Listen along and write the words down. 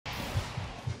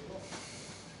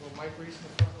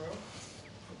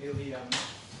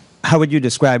How would you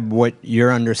describe what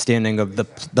your understanding of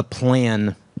the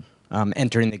plan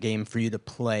entering the game for you to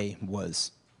play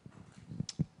was?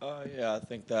 Yeah, I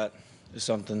think that is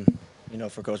something,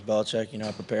 for Coach Belichick.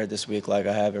 I prepared this week like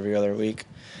I have every other week.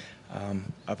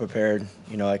 I prepared,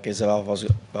 like as if I was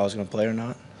going to play or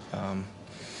not.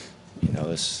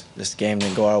 This game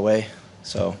didn't go our way,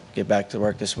 so get back to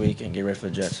work this week and get ready for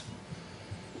the Jets.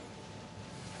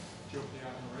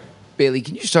 Bailey,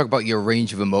 can you just talk about your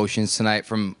range of emotions tonight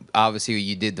from obviously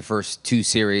you did the first two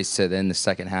series to then the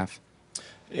second half?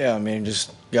 Yeah,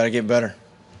 just got to get better.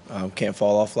 Can't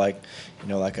fall off like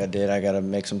I did. I got to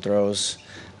make some throws.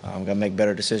 Got to make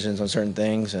better decisions on certain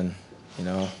things, and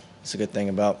it's a good thing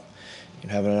about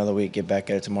having another week. Get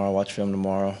back at it tomorrow. Watch film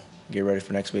tomorrow. Get ready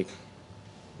for next week.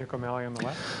 On the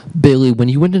left. Bailey, when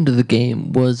you went into the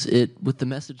game, was it with the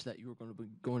message that you were going to be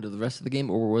going to the rest of the game,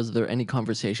 or was there any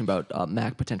conversation about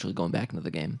Mac potentially going back into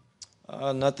the game?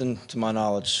 Nothing to my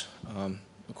knowledge.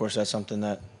 Of course, that's something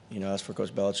that that's for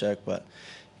Coach Belichick. But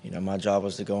my job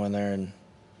was to go in there and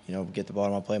get the ball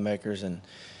to my playmakers, and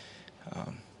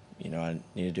I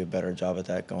need to do a better job at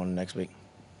that going next week.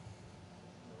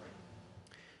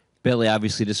 Bailey,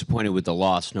 obviously disappointed with the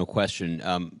loss, no question.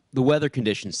 The weather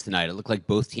conditions tonight, it looked like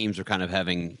both teams were kind of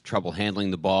having trouble handling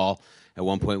the ball. At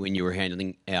one point when you were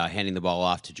handing the ball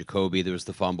off to Jacoby, there was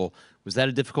the fumble. Was that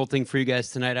a difficult thing for you guys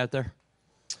tonight out there?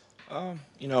 I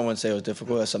wouldn't say it was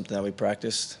difficult. That's something that we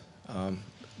practiced.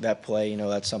 That play,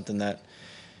 that's something that,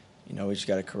 we just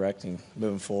got to correct and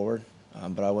moving forward.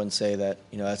 But I wouldn't say that,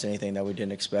 that's anything that we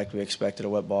didn't expect. We expected a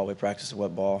wet ball. We practiced a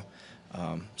wet ball.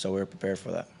 So we were prepared for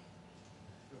that.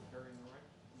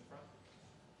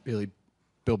 Bailey,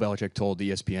 Bill Belichick told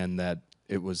ESPN that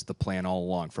it was the plan all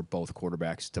along for both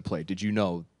quarterbacks to play. Did you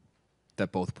know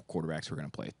that both quarterbacks were going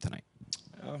to play tonight?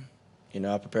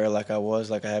 I prepared like I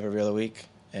have every other week.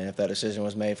 And if that decision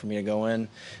was made for me to go in,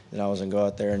 then I was going to go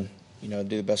out there and,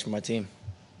 do the best for my team.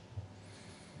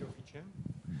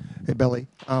 Hey, Bailey,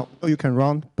 you can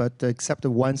run, but except the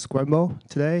one scramble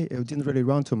today, it didn't really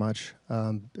run too much.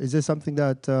 Is this something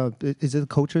that, is it a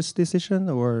coach's decision,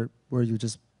 or were you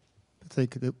just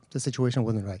think the situation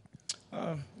wasn't right?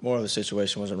 More of the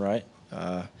situation wasn't right.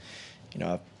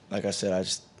 Like I said,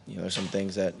 there's some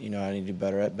things that, I need to do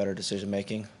better at, better decision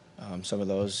making. Some of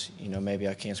those, maybe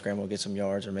I can scramble, get some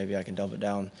yards, or maybe I can dump it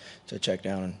down to check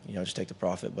down and, just take the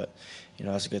profit. But,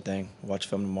 that's a good thing. Watch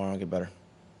film tomorrow and get better.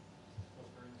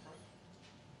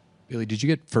 Bailey, did you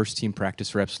get first-team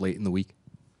practice reps late in the week?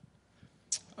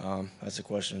 That's a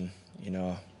question,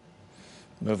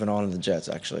 moving on to the Jets,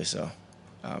 actually, so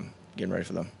getting ready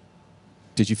for them.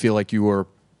 Did you feel like you were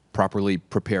properly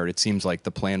prepared? It seems like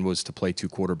the plan was to play two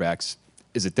quarterbacks.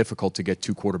 Is it difficult to get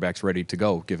two quarterbacks ready to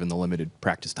go, given the limited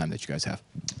practice time that you guys have?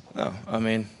 No,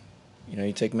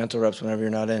 you take mental reps whenever you're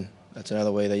not in. That's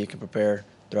another way that you can prepare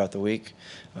throughout the week.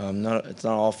 It's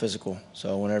not all physical.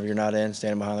 So whenever you're not in,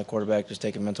 standing behind the quarterback, just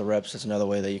taking mental reps, that's another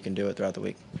way that you can do it throughout the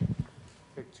week.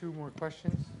 Take two more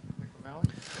questions.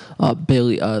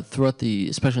 Bailey,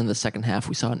 especially in the second half,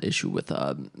 we saw an issue with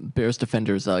Bears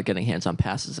defenders getting hands on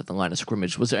passes at the line of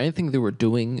scrimmage. Was there anything they were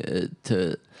doing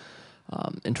to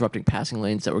interrupting passing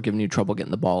lanes that were giving you trouble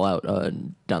getting the ball out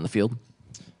down the field?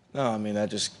 No, that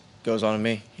just goes on to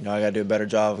me. I got to do a better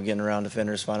job of getting around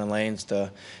defenders, finding lanes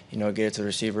to, get it to the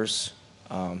receivers.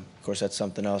 Of course, that's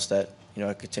something else that,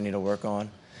 I continue to work on.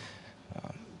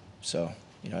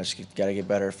 I just got to get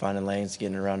better at finding lanes,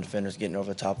 getting around defenders, getting over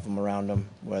the top of them, around them,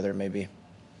 whether it may be.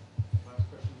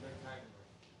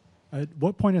 At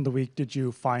what point in the week did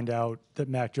you find out that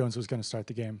Mac Jones was going to start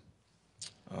the game?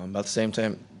 About the same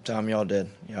time y'all did.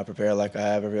 I prepare like I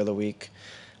have every other week,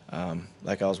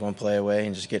 like I was one play away,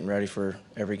 and just getting ready for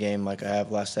every game like I have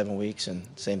the last 7 weeks, and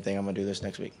same thing I'm going to do this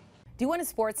next week. Do you want a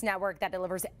sports network that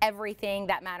delivers everything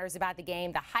that matters about the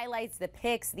game? The highlights, the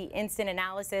picks, the instant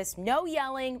analysis, no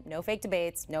yelling, no fake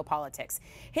debates, no politics.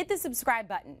 Hit the subscribe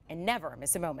button and never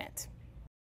miss a moment.